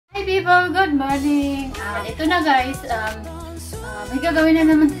Hi people, good morning. Ito na guys, may gagawin na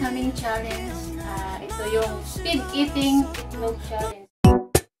naman kaming challenge. Ito yung speed eating itlog challenge.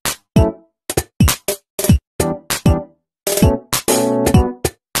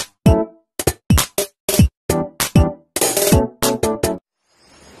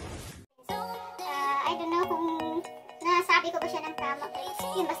 I don't know kung nasabi ko ba siya ng tama guys.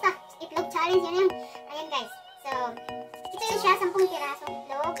 Yun, basta itlog challenge, yun yung, ayan guys. So, ito yun siya, 10 pirasong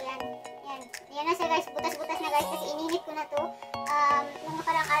itlog. Yan na siya guys, butas-butas na guys kasi ininit ko na to. Nung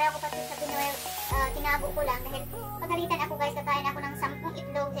nakarang araw ko pa ito sa Pinoy, tinago ko lang dahil pagalitan ako guys, kakain ako ng 10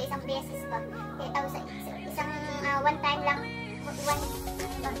 itlog sa isang beses ba. Sa isang one time lang,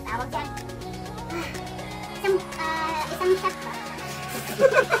 bang tawag dyan? Isang shot ba?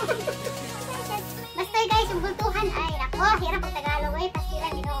 Basta guys, yung bultuhan ay nako, hirap ang Tagalog eh,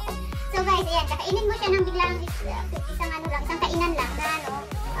 pastilan din ako. So guys, ayan, kakainin mo siya ng biglang isang ano lang, isang kainan lang na ano,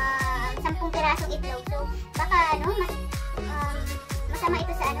 10 pirasong itlog. So baka ano, masama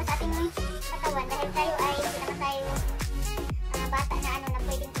ito sa ano, sa ating katawan dahil tayo ay hindi naman tayo bata na ano na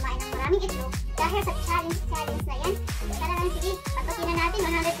pwedeng kumain ng maraming itlog. Dahil sa challenge na yan, talagang sige, pagkasin na natin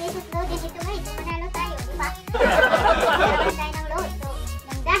 100 pesos load din ito guys, so manalo tayo, di ba? Kailangan tayo ng load. So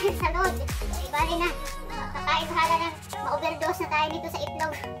dahil sa load, ibali na, kakain bahala na, ma-overdose na tayo dito sa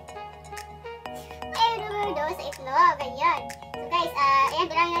itlog. Overdose sa itlog, ayan. So guys, ayan,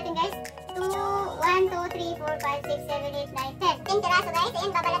 bilangin natin guys. 1, 2, 3, 4, 5, 6, 7, 8, 9, 10. 10 piraso guys,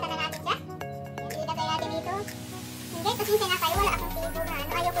 ayan, babalatan na natin siya. Ilagay natin dito. Hindi, pasensya na kayo, wala akong table na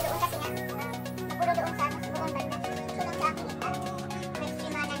ano. Ayaw ko doon kasi na, nagulo doon sa buong banda. So lang sa akin ito, may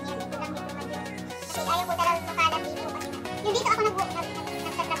streamanan yan, ito lang dito man yun. Kasi ayaw ko talagang makalang dito kasi na. Yung dito ako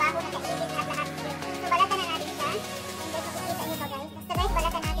nagtatrabaho, nag-edit at lahat yun. So balatan na natin siya. And guys, makikita nyo ba guys? Basta guys,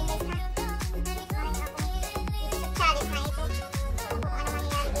 balatan natin guys ha. Parang ako dito sa challenge na ito. So kung ano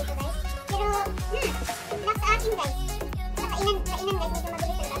mangyayari dito guys. Pero, luck sa akin guys. Kainan guys, medyo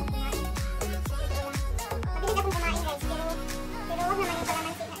mabilis talaga akong kumain. Mabilis akong kumain guys, pero wag naman yung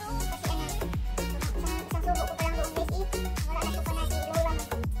kalamansi na. Kasi ano, isang subo ko pa lang doon guys eh. Wala na suka na si Lola mo.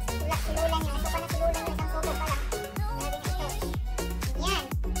 Si Lola niya, suka na si Lola niya, isang subo pa lang. Grabe na ito. Yan,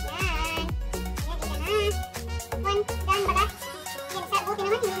 yan. Yan, isa na. One, done balat. Yan, buti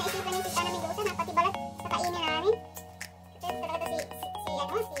naman, hindi naisipan yung sita na Mendoza na pati balat sa kainin namin. Kasi talaga si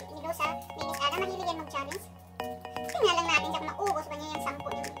Mendoza, Maynes, mahilig yan mag-challenge. Tingnan lang natin kung maubos ba niya yung 10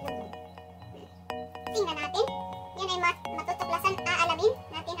 yung itlog. Tingnan natin. Yan ay matutuklasan, aalamin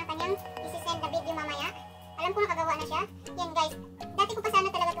natin ang kanyang isi-send na video mamaya. Alam ko nakagawa na siya. Yan guys, dati ko pa sana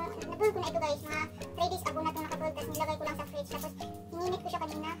talaga itong, nabulog ko na ito guys, mga 3 days ago na itong nakabulog, tapos nilagay ko lang sa fridge, tapos hininit ko siya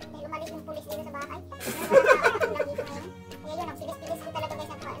kanina dahil umalis yung pulis dito sa bahay. Ngayon lang dito ngayon. Kaya yun, nagsilis-silis ko talaga guys,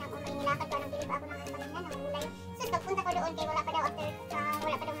 may nilakad pa, nabili pa ako ng kanina, ng gulay. So pagpunta ko doon, kaya wala pa daw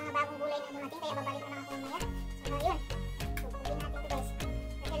wala pa daw mga bagong gulay na dumating, kaya babalik ko lang ako mamaya. So yun, so pagpapin natin ito guys.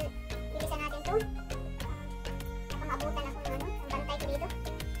 Dahil bilisan natin ito. Baka maabutan ako ng ano, ang bantay ko dito.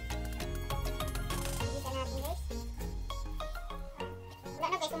 Bilisan natin guys. Wala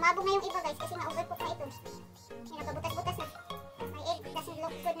na guys, umabog na yung iba guys kasi ma-overcook na ito. Yan, nagkabutas-butas na. My egg doesn't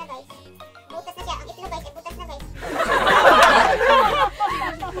look good na guys. Butas na siya, ang itlog guys ay butas na guys.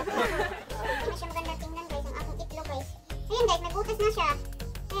 Hindi na siya maganda tingnan guys, ang aking itlog guys. Ayan guys, may butas na siya.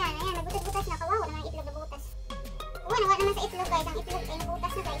 Ayan, nagbutas-butas na. Kawawa naman yung itlog na butas. Nawa naman sa itlog guys, ang itlog ay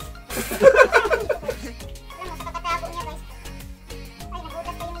nabutas na guys. Alam mo, sa kakatago niya guys. Ay,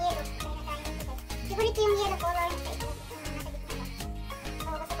 nabutas pa yung yellow. Ay, nakain nito guys. Siguro ito yung yellow color yung sa itlog. Nasa gitna ba? So,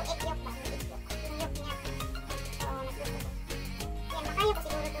 basta po egg yolk ba? Yung yolk niya. So, nagluto ko. Ayan, makaya ko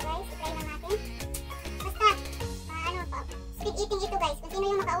siguro ito guys. I-try na natin. Basta, speed eating ito guys. Kung sino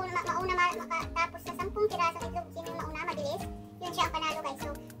yung mauna makatapos sa 10 pirasong itlog, sino yung mauna, mabilis, yun siya ang panalo guys.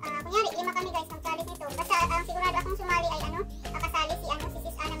 So, kunyari, 5 kami guys ng challenge nito. Basta, sigurado akong sumali ay kasali si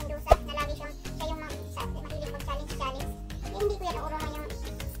Sis Ana Mendoza na lagi siya yung mahilig mag-challenge. Hindi ko yan naurungan yung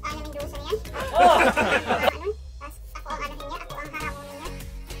Ana Mendoza na yan. Tapos ako ang anahin niya, ako ang hahamunin niya.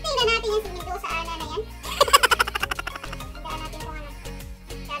 Tingnan natin yan si Mendoza Ana na yan. Tingnan natin kung ano.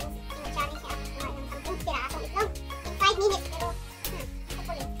 Challenge niya ako kumain ng 10 pirasong itlog in 5 minutes. Pero,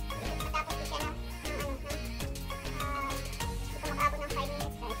 hopefully, matapos ko siya ng ito mag-abot ng 5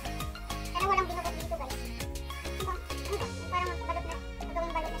 minutes guys. Sana walang binugot dito guys. Parang magbalot na,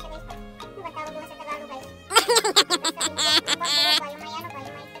 magawing balot na siya guys. Ano ba tawag doon sa Tagalog guys? Yung may ano ba,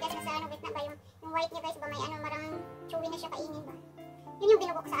 yung may tigas na sa ano, wait na ba, yung white niya guys ba, may ano, marang chewy na siya kainin ba. Yun yung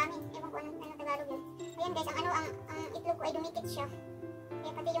binubok sa amin, ewan ko anong Tagalog yun. Ayan guys, ang itlog ko ay dumikit siya.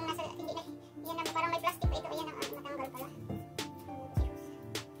 Kaya pati yung nasa, hindi na, yan na, parang may plastic pa ito, ayan ang matanggal pala.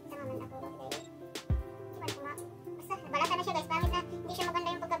 Isa nga man ako, okay. Basta, nabalatan na siya guys, pangit na, hindi siya maganda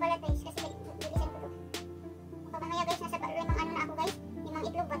yung pagkabalat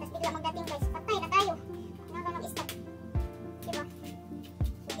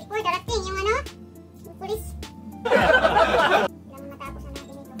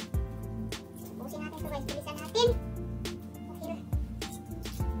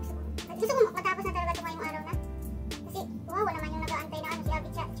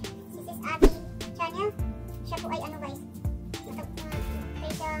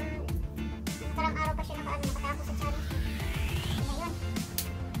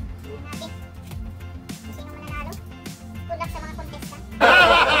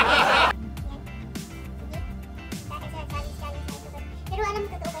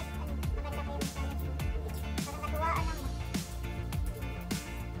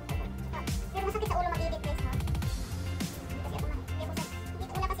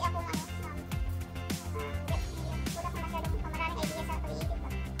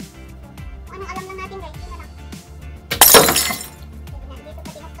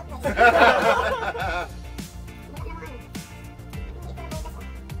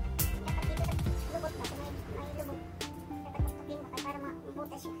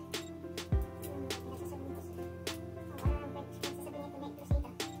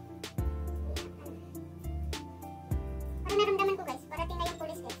Naramdaman ko guys, parating na yung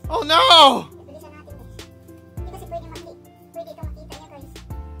police guys. Oh no! Bilisan natin guys. Hindi kasi pwede ito makita niya guys.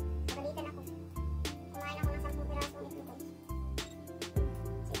 Nagalitan ako. Kumain ako ng 10 pirasong ito guys.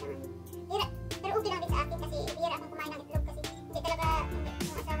 Pero okay lang din sa akin kasi bihira akong kumain ng itlog kasi hindi talaga,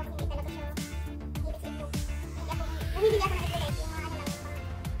 yung asawa ko hindi talaga siya hilig sa itlog. Namibili ako ng itlog guys, yung ano lang,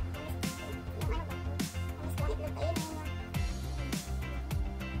 yung ano ba, amis ko ang itlog kainin yun.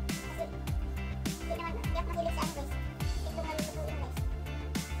 Kasi hindi naman, hindi ako mahilig sa ano guys. Itlog na lutuin guys.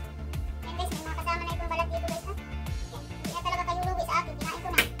 Yan guys, may mga kasama na itong balat dito guys ha. Yan, hindi na talaga kayo luwi sa akin, kinain ko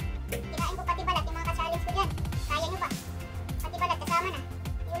na. Kinain ko pati balat, yung mga ka-challenge ko dyan. Kaya nyo ba? Pati balat, kasama na.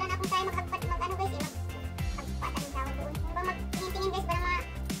 Wala na akong kaya mag-ano guys eh, magpatan yung tawag doon. Yung bang mag-tingin-tingin guys, parang mga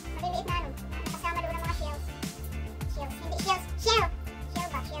maliliit na ano, nakasama doon ng mga shells. Shells, hindi shells, shell! Shell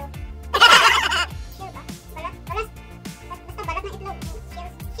ba? Shell. Shell ba? Balat? Balas? Basta balat ng itlog.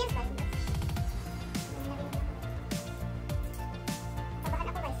 Shells, shells ba? Kabahan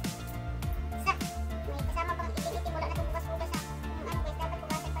ako guys. Isa, may kasama pang itim-itim, wala na itong bukas-bukas ha. Yung ano guys, dapat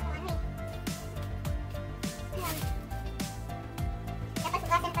bukasan pa itong ano eh. Ayan. Dapat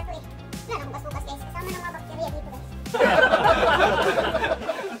bukasan pa ito eh. Wala na bukas-bukas guys, kasama ng mga bakterya dito guys.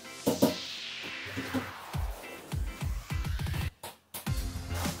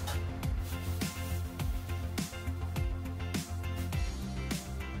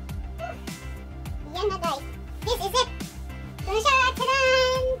 Yan na guys. This is it. Ito na siya.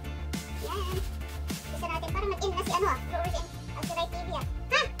 Tadaan! Yan. Isa natin para mag-in na si ano ah. Flores and Alturay TV ah.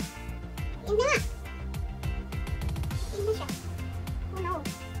 Ha? In na nga. In na siya. Oh no.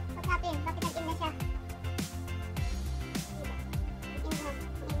 What happened? Bakit nag-in na siya? In na.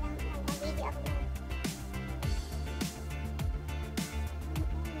 In lang. Nag-video ako na.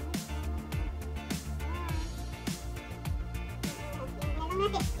 In na lang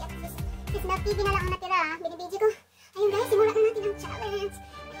natin. Sis Love TV na lang ang natira ha. Binibidyo ko. Ayun guys, simulan na natin ang challenge.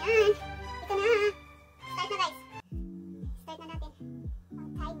 Ayan. Ito na. Start na guys. Start na natin. Ang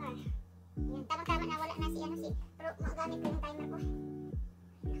timer. Ayan. Tamang-tama na wala na si ano si. Pero magamit ko yung timer ko.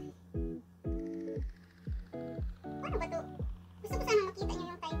 Paano ba to? Gusto ko sana makita nyo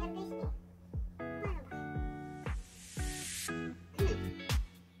yung timer guys. Paano ba?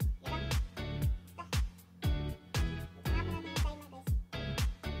 Ilang? Basta. Hanapin natin yung timer guys.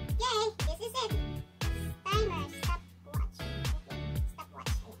 Yay! This is it! Timer, stopwatch. Okay,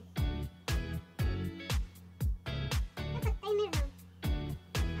 stopwatch. Ayan. Dapat timer no?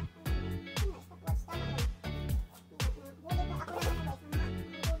 Timer, stopwatch. Tama yan. Huli ko ako lang ano guys.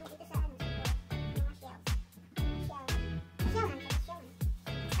 Mahulog ito sa ano. Mga shells. Shell man. Shell.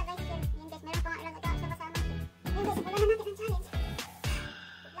 Basta guys, shell. Yan guys, meron pa nga ilang siya kasama siya. Yan guys, simulan na natin ang challenge.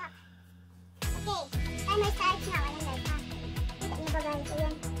 Good luck. Okay, timer starts now. Ayan guys ha. Kita niyo ba guys?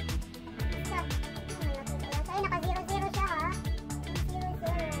 Ayan. So, naka-0-0 siya ha.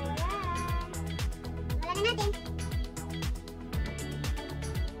 0-0. Ayan. Wala na natin.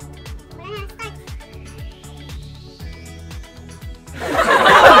 Wala na. Start.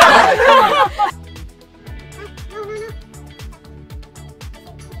 No.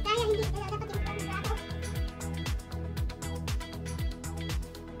 Hindi kaya, hindi. Kaya dapat yung pang ako.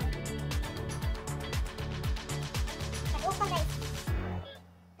 Kaluka guys.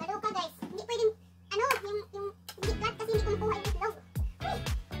 Kaluka guys. Hindi pwedeng ano, yung hindi flat kasi hindi ko makuha yung itlog. Uy!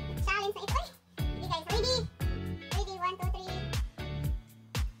 Challenge na ito eh. Sige guys, ready? Ready, 1, 2, 3.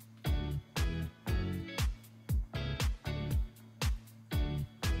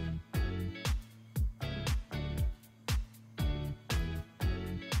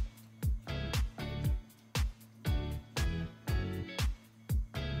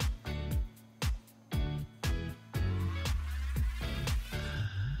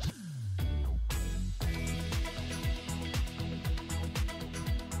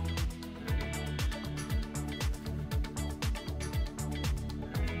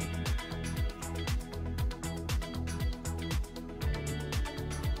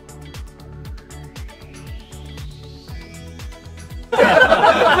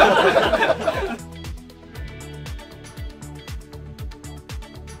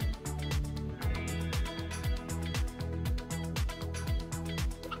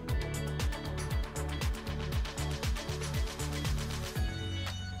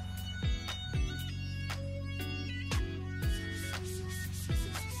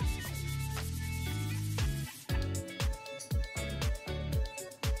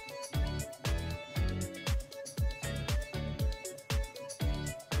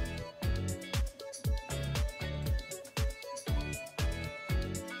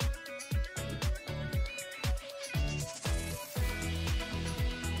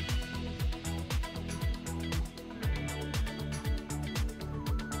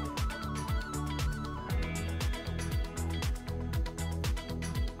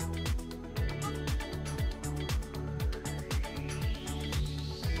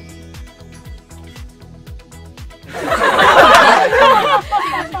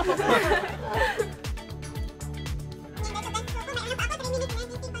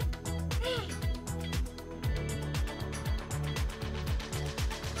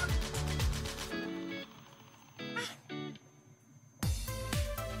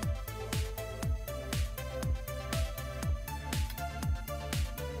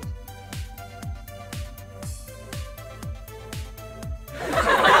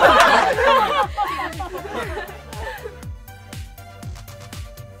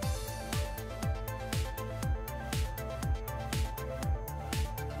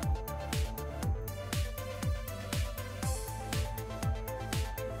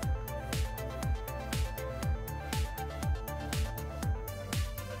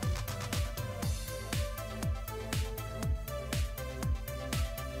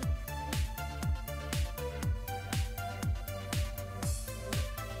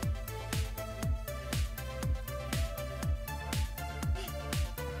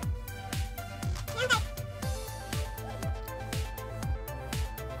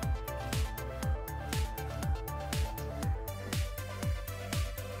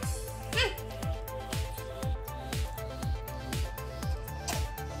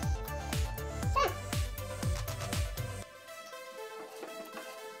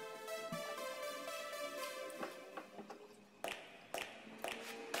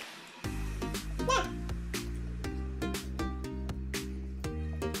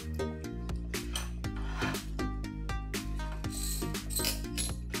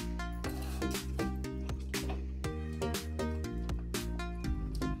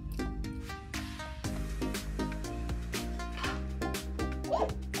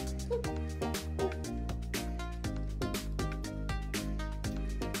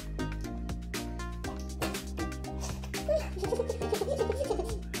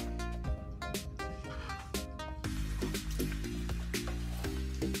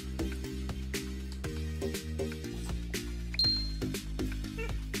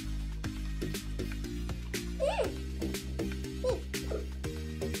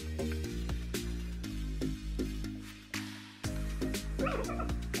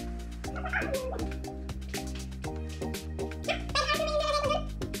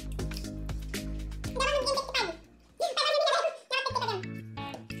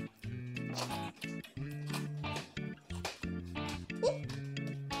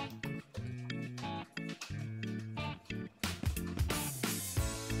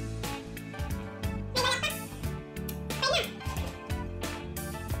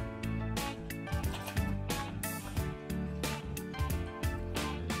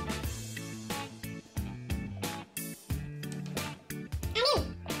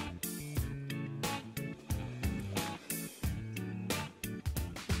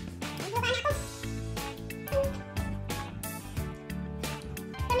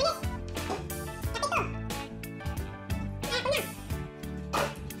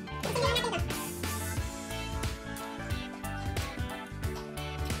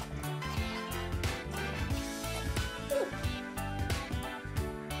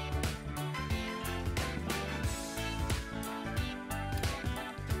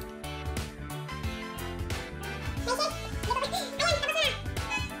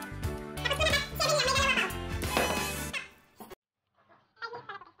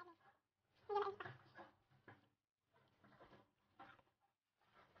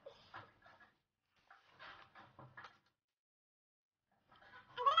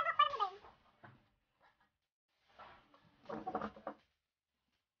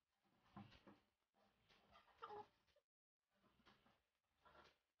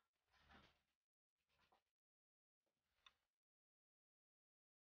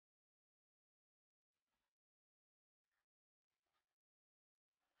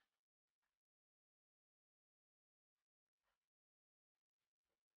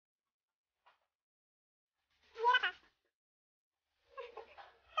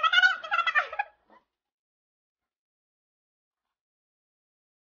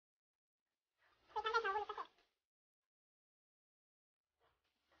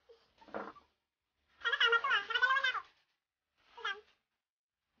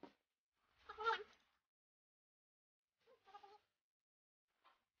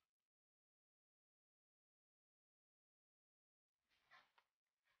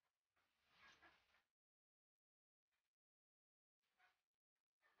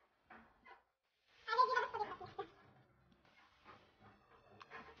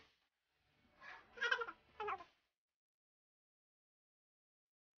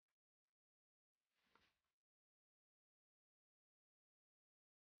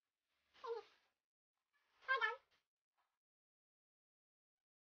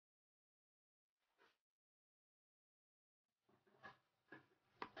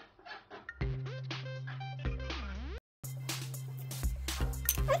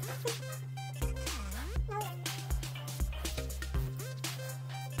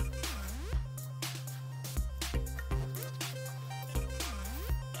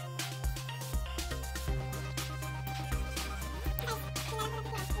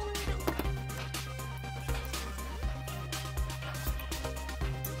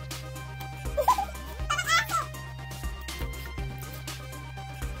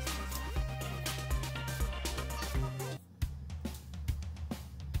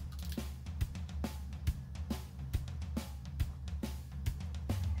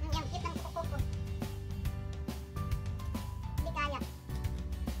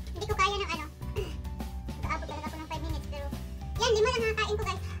 Yan, 5 lang nakakain ko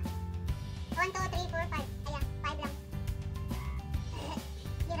guys. 1, 2, 3, 4, 5. Ayan, 5 lang.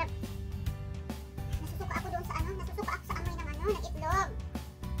 Hirap. Nasusuka ako doon sa ano, nasusuka ako sa amoy ng ano, ng itlog.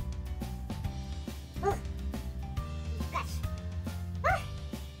 Gosh.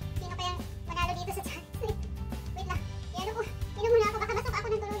 Sino kayang manalo dito sa channel? Wait lang. Inom muna ako, baka masuka ako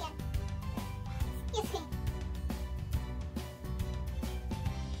ng tuluyan. Excuse me.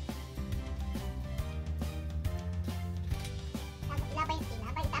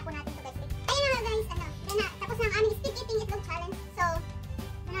 Ilabay, tapon natin ito guys. Ayun na nga guys, tapos na ang aming speed eating itlog challenge. So,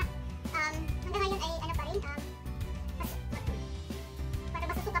 hanggang ngayon ay ano pa rin, para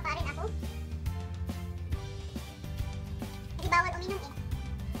masusuka pa rin ako. Kasi bawal uminom eh.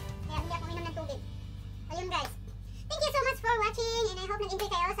 Kaya hindi ako uminom ng tubig. Ayun guys. Thank you so much for watching and I hope nag-enjoy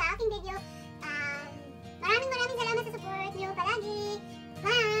kayo sa aking video. Maraming salamat sa support niyo.